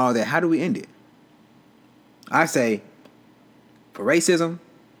 Racism and all that. How do we end it? I say, for racism,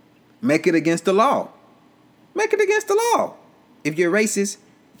 make it against the law. Make it against the law. If you're racist,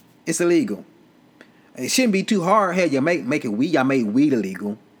 it's illegal. It shouldn't be too hard. Hell, you make it weed. Y'all make weed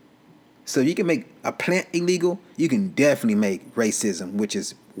illegal. So you can make a plant illegal. You can definitely make racism, which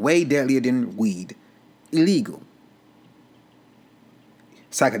is way deadlier than weed, illegal.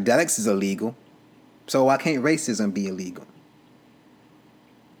 Psychedelics is illegal. So why can't racism be illegal?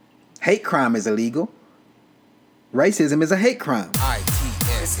 Hate crime is illegal. Racism is a hate crime.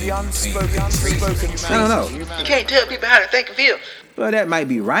 It's the unspoken. I don't know. You can't tell people how to think and feel. Well, that might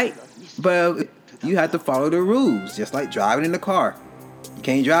be right, but you have to follow the rules, just like driving in the car. You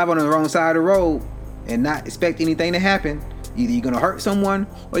can't drive on the wrong side of the road and not expect anything to happen. Either you're going to hurt someone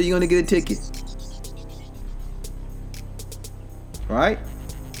or you're going to get a ticket. Right?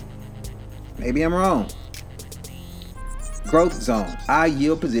 Maybe I'm wrong. Growth zone. I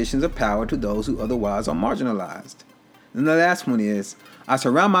yield positions of power to those who otherwise are marginalized. And the last one is, I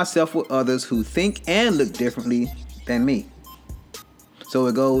surround myself with others who think and look differently than me. So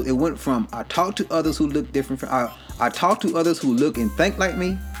it went from I talk to others who look different I talk to others who look and think like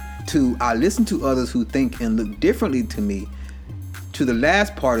me, to I listen to others who think and look differently to me, to the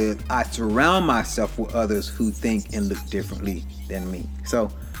last part of I surround myself with others who think and look differently than me.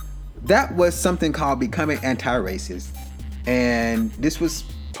 So that was something called Becoming Anti-Racist. And this was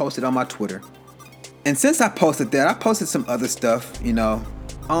posted on my Twitter. And since I posted that, I posted some other stuff, you know.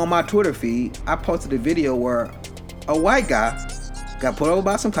 On my Twitter feed, I posted a video where a white guy got pulled over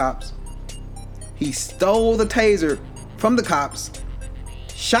by some cops. He stole the taser from the cops,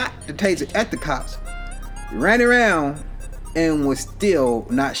 shot the taser at the cops, ran around, and was still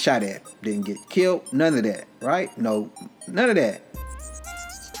not shot at. Didn't get killed, none of that, right? No, none of that.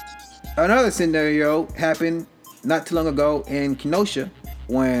 Another scenario happened not too long ago in Kenosha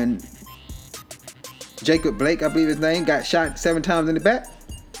when Jacob Blake, I believe his name, got shot 7 times in the back.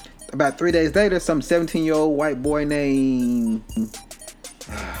 About 3 days later, some 17-year-old white boy named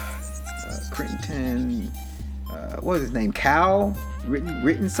Clinton, what was his name? Cal?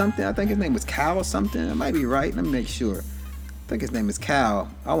 Written something? I think his name was Cal or something. I might be right. Let me make sure. I think his name is Cal.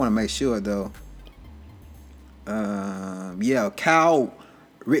 I want to make sure though. Yeah, Cal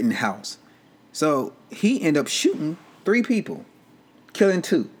Rittenhouse. So he ended up shooting 3 people, killing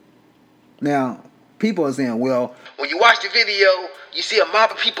 2. Now, people are saying, well, when you watch the video, you see a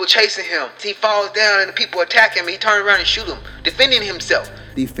mob of people chasing him. He falls down and the people attack him. He turns around and shoot him, defending himself.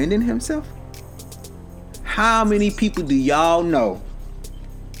 Defending himself? How many people do y'all know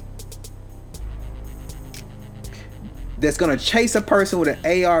that's gonna chase a person with an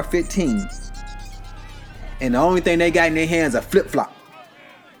AR-15 and the only thing they got in their hands are flip-flop?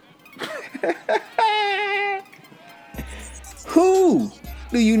 Who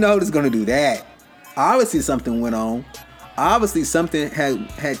do you know that's gonna do that? Obviously something went on. Obviously something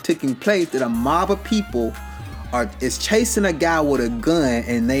had taken place that a mob of people is chasing a guy with a gun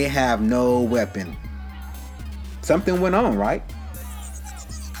and they have no weapon. Something went on, right?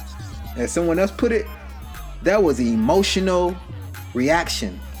 As someone else put it, that was an emotional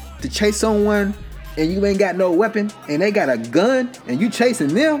reaction. To chase someone and you ain't got no weapon and they got a gun and you chasing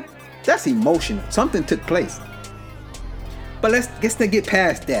them, that's emotional. Something took place. But let's get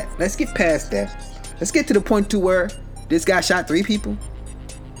past that. Let's get past that. Let's get to the point to where this guy shot 3 people.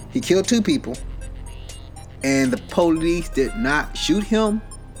 He killed 2 people. And the police did not shoot him.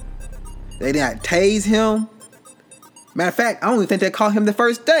 They did not tase him. Matter of fact, I don't even think they caught him the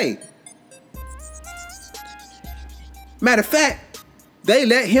first day. Matter of fact, they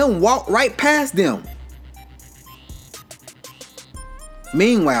let him walk right past them.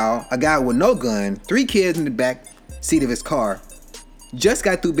 Meanwhile, a guy with no gun, 3 kids in the back seat of his car, just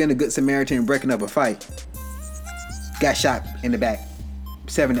got through being a good Samaritan and breaking up a fight, got shot in the back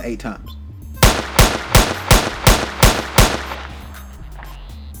 7 to 8 times.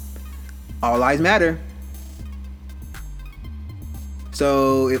 All lives matter.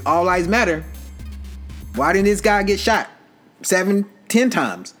 So if all lives matter, why didn't this guy get shot 7, 10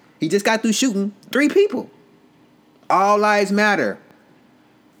 times? He just got through shooting 3 people. All lives matter.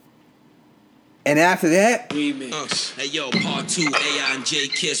 And after that, hey yo, part 2, AI and J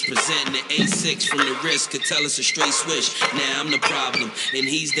Kiss presenting the A6 from the wrist. Could tell us a straight switch. Now I'm the problem, and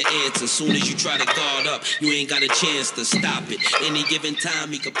he's the answer. Soon as you try to guard up, you ain't got a chance to stop it. Any given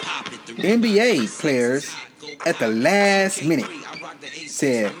time, he could pop it. NBA players at the last minute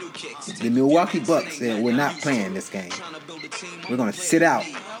said, the Milwaukee Bucks said, we're not playing this game. We're going to sit out.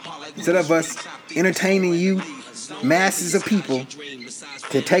 Instead of us entertaining you, masses of people,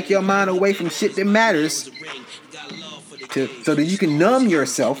 to take your mind away from shit that matters, so that you can numb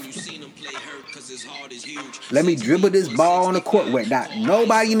yourself. Let me dribble this ball on the court where not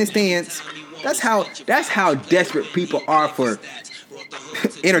nobody in the stands. That's how desperate people are for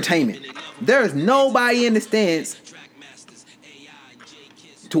entertainment. There is nobody in the stands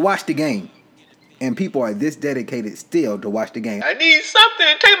to watch the game, and people are this dedicated still to watch the game. I need something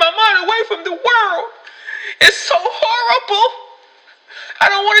to take my mind away from the world. It's so horrible. I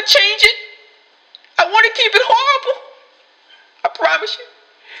don't want to change it. I want to keep it horrible. I promise you.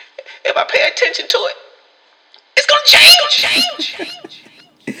 If I pay attention to it, it's going to change.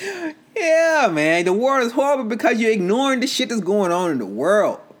 Yeah, man. The world is horrible because you're ignoring the shit that's going on in the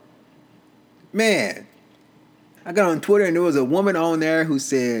world. Man. I got on Twitter and there was a woman on there who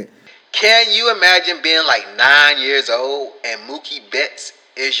said, can you imagine being like 9 years old and Mookie Betts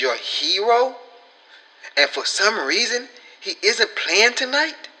is your hero? And for some reason, he isn't playing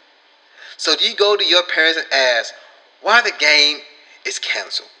tonight? So do you go to your parents and ask why the game is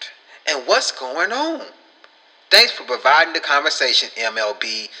canceled? And what's going on? Thanks for providing the conversation,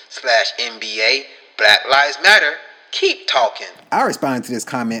 MLB/NBA. Black Lives Matter. Keep talking. I responded to this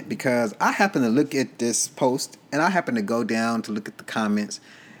comment because I happened to look at this post and I happened to go down to look at the comments.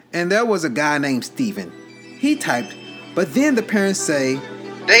 And there was a guy named Steven. He typed, but then the parents say,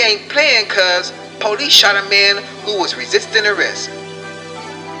 they ain't playing cause police shot a man who was resisting arrest.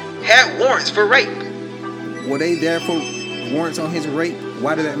 Had warrants for rape. Were they there for warrants on his rape?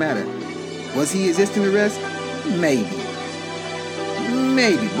 Why did that matter? Was he resisting arrest? Maybe.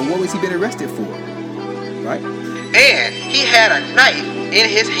 But what was he been arrested for? Right? And he had a knife in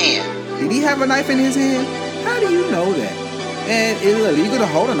his hand. Did he have a knife in his hand? How do you know that? And is it illegal to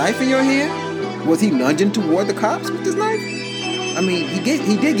hold a knife in your hand? Was he lunging toward the cops with this knife? I mean, he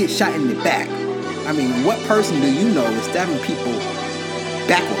did get shot in the back. I mean, what person do you know is stabbing people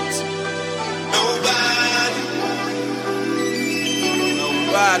backwards?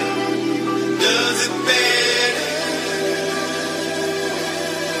 Nobody does it better.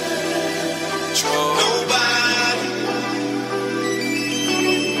 Nobody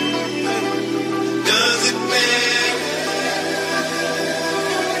does it better.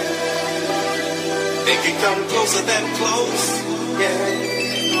 They can come closer than close, yeah.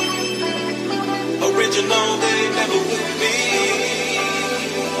 Original, they never will be.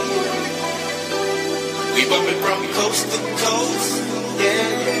 bumping from coast to coast.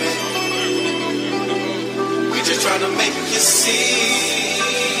 Yeah. We just trying to make you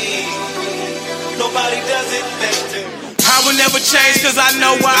see. Nobody does it better. I will never change cause I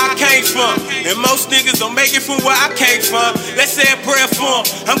know where I came from. And most niggas don't make it from where I came from. Let's say a prayer for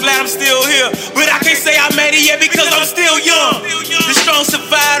 'em. I'm glad I'm still here. But I can't say I made it yet because I'm still young. The strong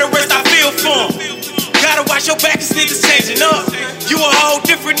survive, the rest I feel for 'em. Gotta watch your back cause niggas changing up. You a whole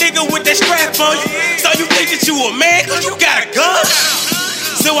different nigga with that strap on you. So you think that you a man cause you got a gun?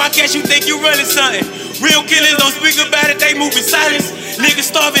 So I guess you think you running something. Real killers don't speak about it, they move in silence. Niggas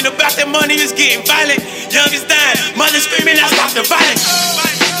starving about their money is getting violent. Youngest dying, mother screaming, I stop the violence.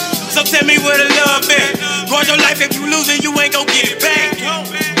 So tell me where the love at. Guard your life, if you lose it, you ain't gon' get it back.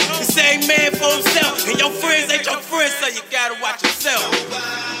 The same man for himself, and your friends ain't your friends, so you gotta watch yourself.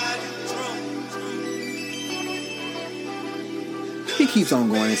 He keeps on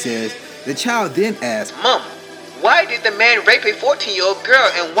going and says, the child then asks, Mom, why did the man rape a 14-year-old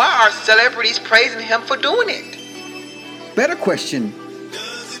girl, and why are celebrities praising him for doing it? Better question,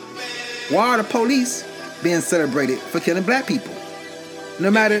 why are the police being celebrated for killing black people?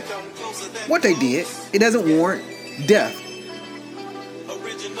 No matter what they did, it doesn't warrant death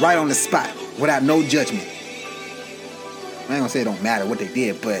right on the spot without no judgment. I ain't gonna say it don't matter what they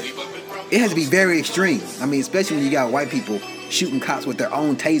did, but it has to be very extreme. I mean, especially when you got white people shooting cops with their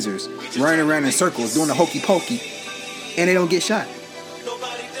own tasers, running around in circles, doing the hokey pokey, and they don't get shot.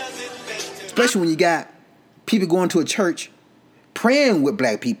 Especially when you got people going to a church, praying with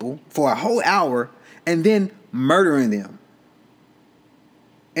black people for a whole hour, and then murdering them.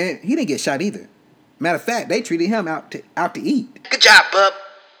 And he didn't get shot either. Matter of fact, they treated him out to eat. Good job, bub.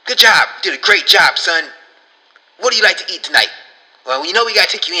 Good job. You did a great job, son. What do you like to eat tonight? Well, you know we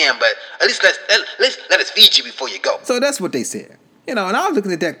gotta take you in, but at least let us feed you before you go. So that's what they said. You know, and I was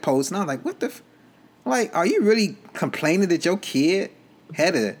looking at that post, and I was like, what the like, are you really complaining that your kid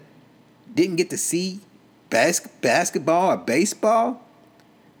didn't get to see basketball or baseball?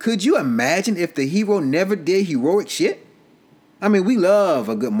 Could you imagine if the hero never did heroic shit? I mean, we love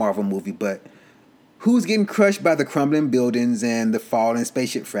a good Marvel movie, but who's getting crushed by the crumbling buildings and the falling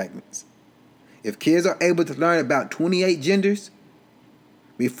spaceship fragments? If kids are able to learn about 28 genders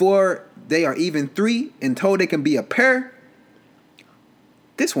before they are even 3 and told they can be a pair,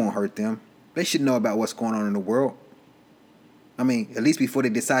 this won't hurt them. They should know about what's going on in the world. I mean, at least before they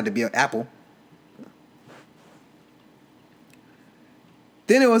decide to be an apple.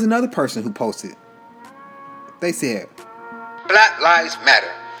 Then there was another person who posted. They said, Black Lives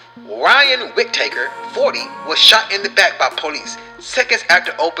Matter. Ryan Whittaker, 40, was shot in the back by police seconds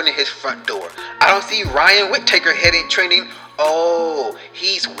after opening his front door. I don't see Ryan Whittaker heading trending. Oh,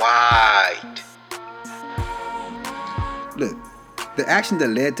 he's white. Look, the action that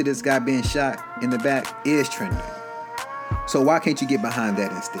led to this guy being shot in the back is trending. So why can't you get behind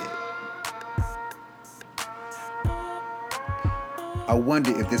that instead? I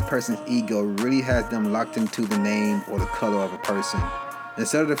wonder if this person's ego really has them locked into the name or the color of a person,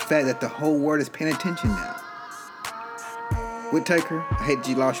 instead of the fact that the whole world is paying attention now. Whittaker, I hate that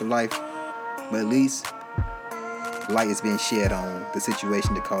you lost your life, but at least light is being shed on the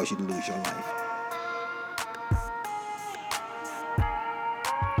situation that caused you to lose your life.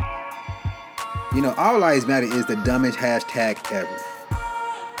 You know, All Lives Matter is the dumbest hashtag ever.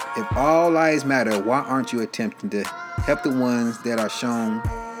 If all lives matter, why aren't you attempting to help the ones that are shown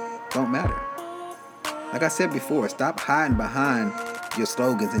don't matter? Like I said before, stop hiding behind your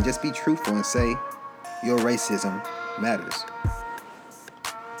slogans and just be truthful and say your racism matters.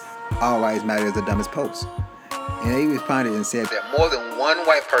 All Lives Matter is the dumbest post. And they responded and said that more than one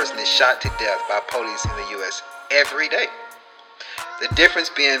white person is shot to death by police in the U.S. every day. The difference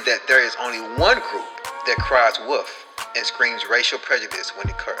being that there is only one group that cries wolf and screams racial prejudice when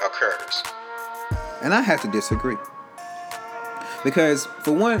it occurs. And I have to disagree. Because,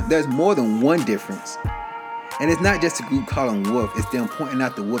 for one, there's more than one difference. And it's not just a group calling wolf, it's them pointing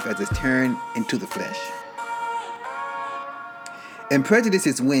out the wolf as it's turned into the flesh. And prejudice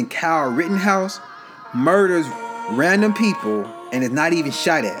is when Kyle Rittenhouse murders random people and is not even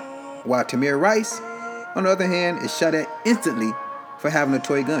shot at, while Tamir Rice, on the other hand, is shot at instantly for having a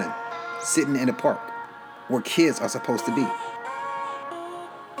toy gun, sitting in a park where kids are supposed to be.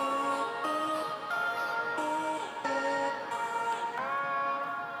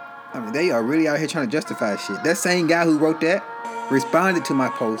 I mean, they are really out here trying to justify shit. That same guy who wrote that responded to my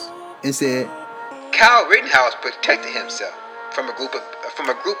post and said, Kyle Rittenhouse protected himself from a group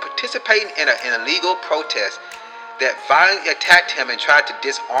participating in an illegal protest that violently attacked him and tried to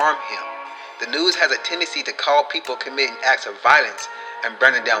disarm him. The news has a tendency to call people committing acts of violence and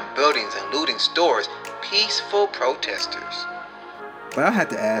burning down buildings and looting stores. Peaceful protesters. But I have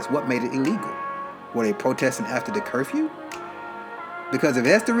to ask, what made it illegal? Were they protesting after the curfew? Because if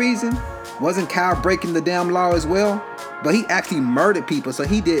that's the reason, wasn't Kyle breaking the damn law as well? But he actually murdered people, so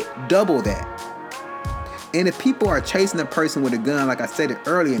he did double that. And if people are chasing a person with a gun, like I said it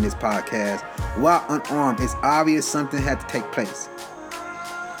earlier in this podcast, while unarmed, it's obvious something had to take place.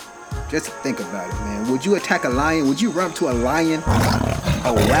 Just think about it, man. Would you attack a lion? Would you run up to a lion,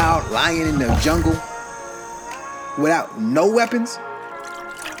 a wild lion in the jungle, without no weapons?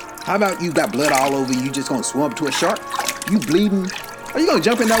 How about you got blood all over you, just gonna swim up to a shark? You bleeding? Are you gonna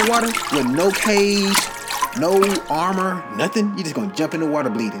jump in that water with no cage, no armor, nothing? You just gonna jump in the water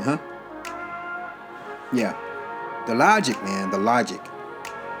bleeding, huh? Yeah. The logic, man, the logic.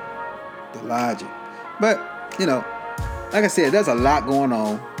 But, you know, like I said, there's a lot going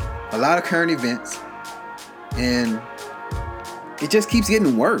on, a lot of current events, and it just keeps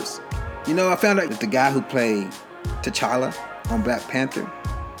getting worse. You know, I found out that the guy who played T'Challa on Black Panther,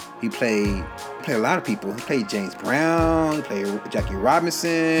 he played a lot of people. He played James Brown, he played Jackie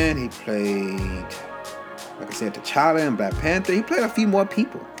Robinson, he played, like I said, T'Challa in Black Panther. He played a few more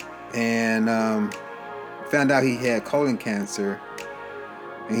people. And found out he had colon cancer,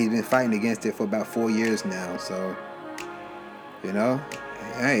 and he's been fighting against it for about 4 years now. So, you know,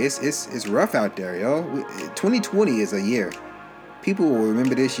 hey, it's rough out there, yo. 2020 is a year. People will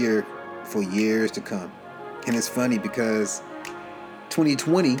remember this year for years to come. And it's funny because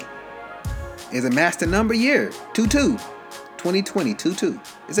 2020 is a master number year. 22. 2020, 22.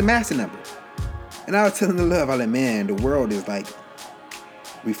 It's a master number. And I was telling the love, I was like, man, the world is like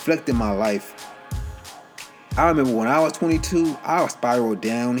reflecting my life. I remember when I was 22, I was spiraled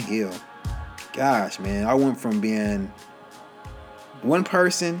downhill. Gosh, man, I went from being one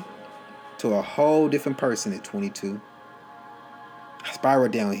person to a whole different person at 22. I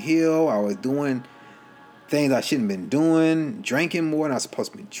spiraled downhill. I was doing things I shouldn't have been doing, drinking more than I was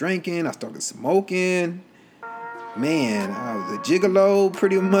supposed to be drinking. I started smoking. Man, I was a gigolo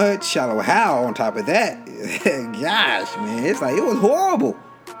pretty much. Shallow Hal on top of that. Gosh, man, it's like, it was horrible.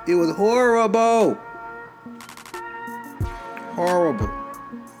 It was horrible. Horrible.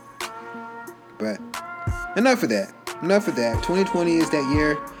 But enough of that. 2020 is that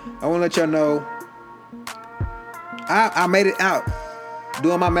year. I want to let y'all know I made it out.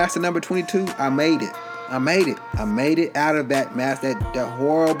 Doing my master number 22, I made it. I made it out of that that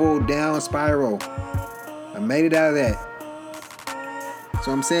horrible down spiral. I made it out of that.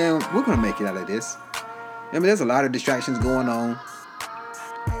 So I'm saying we're gonna make it out of this. I mean, there's a lot of distractions going on.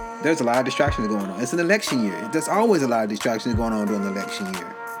 It's an election year. There's always a lot of distractions going on during the election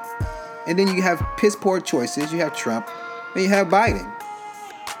year. And then you have piss poor choices. You have Trump and you have Biden.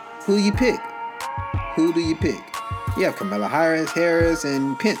 Who do you pick? You have Kamala Harris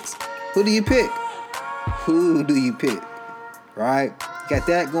and Pence. Who do you pick? Right? You got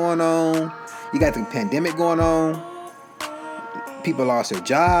that going on. You got the pandemic going on. People lost their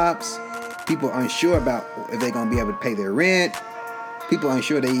jobs. People unsure about if they're gonna be able to pay their rent. People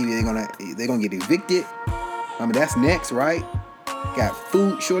unsure they're gonna get evicted. I mean, that's next, right? You got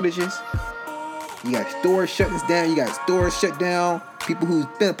food shortages. You got stores shutting down. People who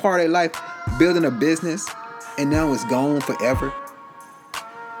spent a part of their life building a business, and now it's gone forever.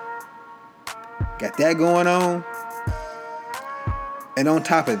 Got that going on. And on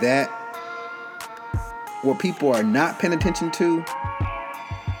top of that, what people are not paying attention to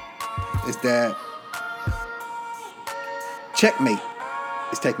is that checkmate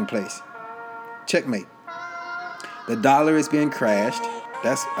is taking place. Checkmate. The dollar is being crashed.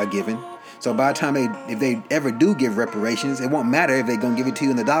 That's a given. So by the time if they ever do give reparations, it won't matter if they're gonna give it to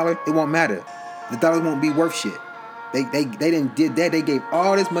you in the dollar. It won't matter. The dollar won't be worth shit. They didn't did that. They gave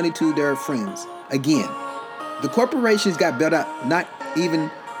all this money to their friends. Again, the corporations got bailed out not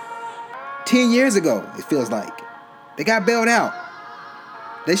even 10 years ago. It feels like they got bailed out.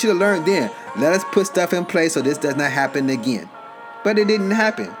 They should have learned then. Let us put stuff in place so this does not happen again. But it didn't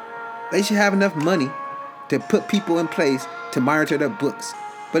happen. They should have enough money to put people in place to monitor their books.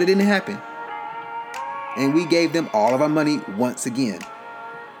 But it didn't happen. And we gave them all of our money once again.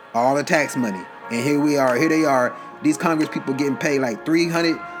 All the tax money. And here they are. These Congress people getting paid like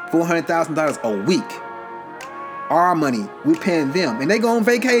 $300,000, $400,000 a week. Our money, we paying them. And they go on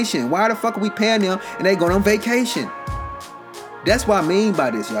vacation. Why the fuck are we paying them and they going on vacation? That's what I mean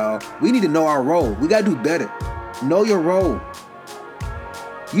by this, y'all. We need to know our role. We got to do better. Know your role.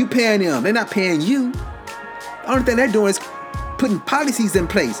 You paying them. They're not paying you. The only thing they're doing is putting policies in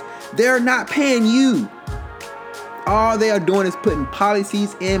place. They're not paying you. All they are doing is putting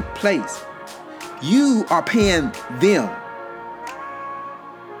policies in place. You are paying them.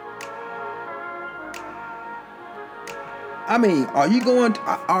 I mean, are you going to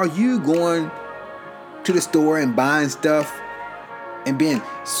the store and buying stuff and being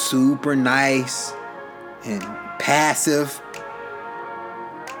super nice and passive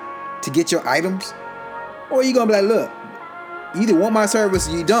to get your items? Or are you gonna be like, look, you either want my service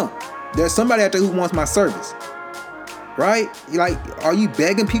or you don't. There's somebody out there who wants my service. Right? Like, are you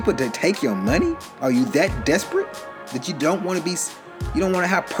begging people to take your money? Are you that desperate that you don't want to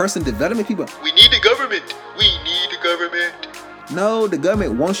have personal development? People, we need the government. We need the government. No, the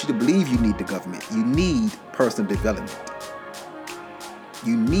government wants you to believe you need the government. You need personal development.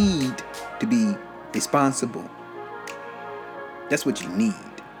 You need to be responsible. That's what you need.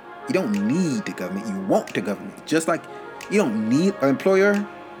 You don't need the government. You want the government. Just like you don't need an employer,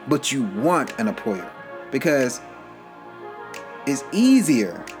 but you want an employer. Because it's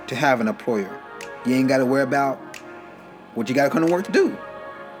easier to have an employer. You ain't got to worry about what you got to come to work to do.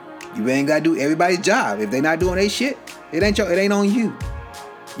 You ain't got to do everybody's job. If they not doing their shit, it ain't on you.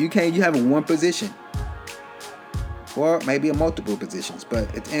 You have one position. Or maybe a multiple positions.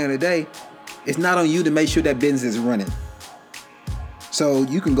 But at the end of the day, it's not on you to make sure that business is running. So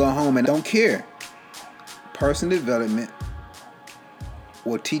you can go home and don't care. Personal development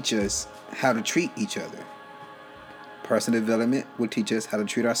will teach us how to treat each other. Personal development will teach us how to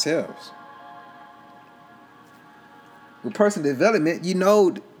treat ourselves. With personal development, you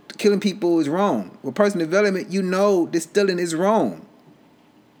know killing people is wrong. With personal development, you know that stealing is wrong.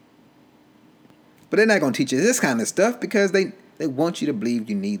 But they're not going to teach you this kind of stuff because they want you to believe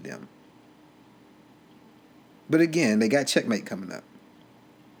you need them. But again, they got checkmate coming up.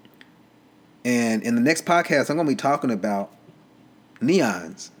 And in the next podcast, I'm going to be talking about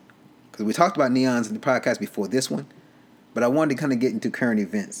neons. Because we talked about neons in the podcast before this one. But I wanted to kind of get into current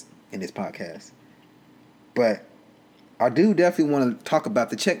events in this podcast. But I do definitely want to talk about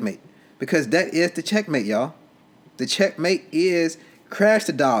the checkmate. Because that is the checkmate, y'all. The checkmate is crash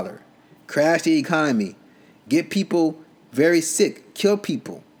the dollar. Crash the economy. Get people very sick. Kill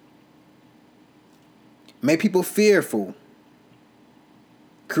people. Make people fearful.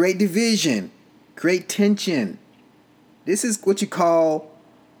 Create division. Create tension. This is what you call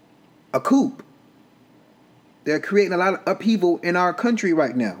a coup. They're creating a lot of upheaval in our country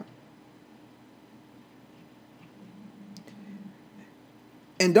right now.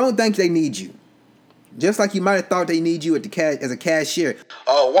 And don't think they need you. Just like you might have thought they need you at as a cashier.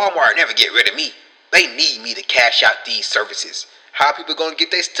 Oh, Walmart never get rid of me. They need me to cash out these services. How are people going to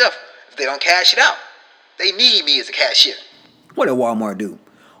get their stuff if they don't cash it out? They need me as a cashier. What did Walmart do?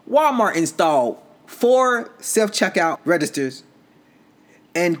 Walmart installed 4 self-checkout registers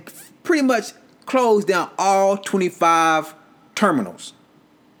and pretty much closed down all 25 terminals.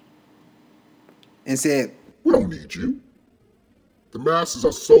 And said, we don't need you. The masses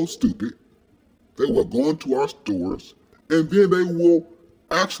are so stupid. They will go into our stores and then they will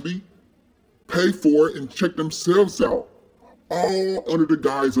actually pay for it and check themselves out, all under the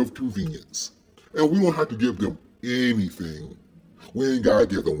guise of convenience. And we don't have to give them anything. We ain't gotta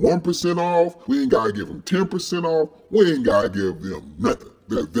give them 1% off. We ain't gotta give them 10% off. We ain't gotta give them nothing.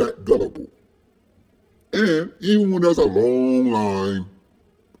 They're that gullible. And even when there's a long line,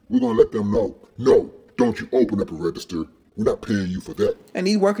 we're gonna let them know, no, don't you open up a register. We're not paying you for that. And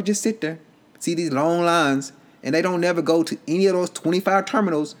these workers just sit there, see these long lines, and they don't never go to any of those 25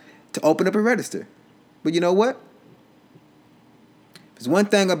 terminals to open up a register. But you know what? There's one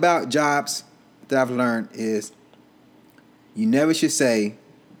thing about jobs that I've learned is you never should say,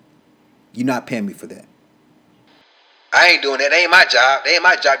 you're not paying me for that. I ain't doing that. That ain't my job. That ain't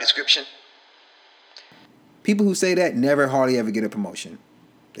my job description. People who say that never hardly ever get a promotion.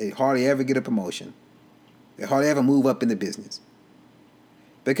 They hardly ever get a promotion. They hardly ever move up in the business.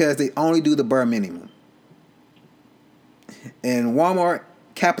 Because they only do the bare minimum. And Walmart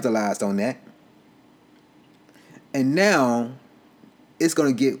capitalized on that. And now it's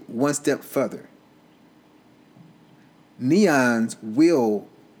going to get one step further. Neons will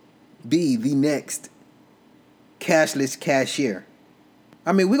be the next cashless cashier.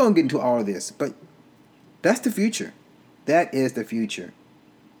 I mean, we're going to get into all of this, but that's the future. That is the future.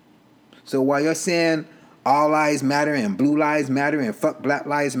 So while you're saying all lives matter and blue lives matter and fuck black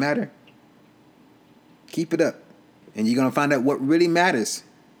lives matter, keep it up. And you're going to find out what really matters.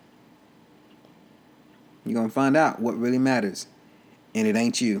 You're going to find out what really matters. And it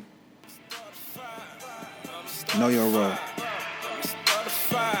ain't you. Know your role.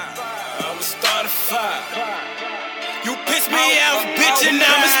 You piss me off, bitch, and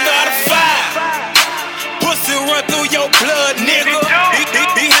I'ma start a fire. Pussy run through your blood, nigga.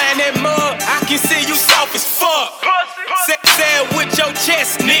 Behind that mug, I can see you soft as fuck. Say with your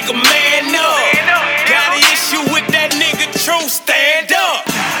chest, nigga, man up. Got an issue with that nigga.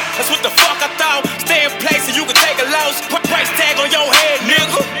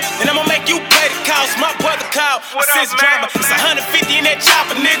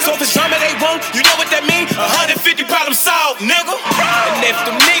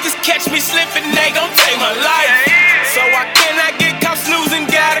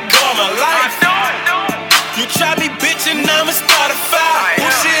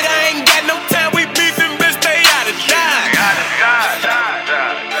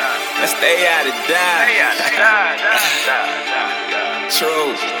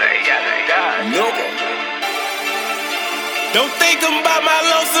 True. No. Don't think about my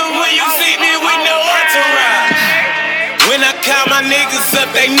lonesome when you see me with no entourage. When I call my niggas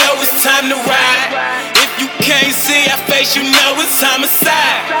up, they know it's time to ride. If you can't see our face, you know it's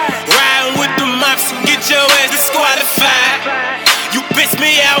homicide. Riding with the mops to get your ass disqualified. You bitch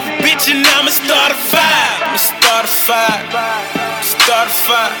me out, bitch, and I'ma start a fire. I'ma start a fire. Start a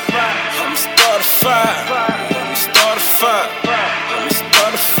fire. I'ma start a fire. I'ma start a fire. I'ma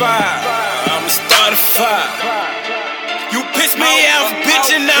start a fire. I'ma start a fire. You piss me out,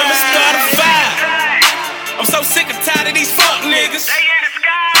 bitch, and I'ma start a fire. I'm so sick and tired of these fuck niggas.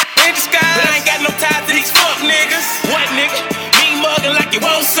 In the sky, but I ain't got no ties to these fuck niggas. What nigga? Me mugging like you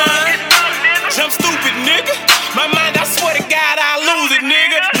want son. I'm stupid nigga. My mind, I swear to God, I'll lose it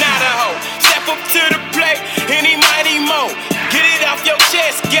nigga. Not a hoe. Step up to the plate, any mighty mo. Get it off your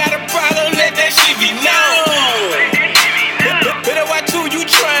chest, got a problem, let that shit be known. Better watch who you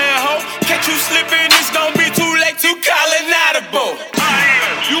tryin', ho. Catch you slipping, it's gon' be too late to call it audible.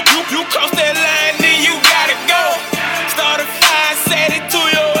 You cross that line, then you gotta go. Start a fire, set it to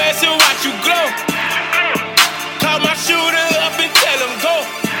your ass and watch you glow. Call my shooter up and tell him go.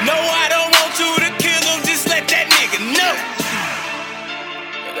 No, I don't want you to kill him, just let that nigga know.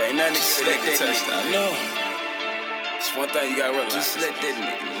 There ain't nothing to say that touchdown, no. It's one thing you gotta realize. Just let that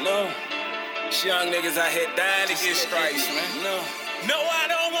nigga know. These young niggas out here dying to get strikes, man. No, I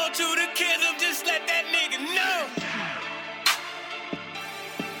don't want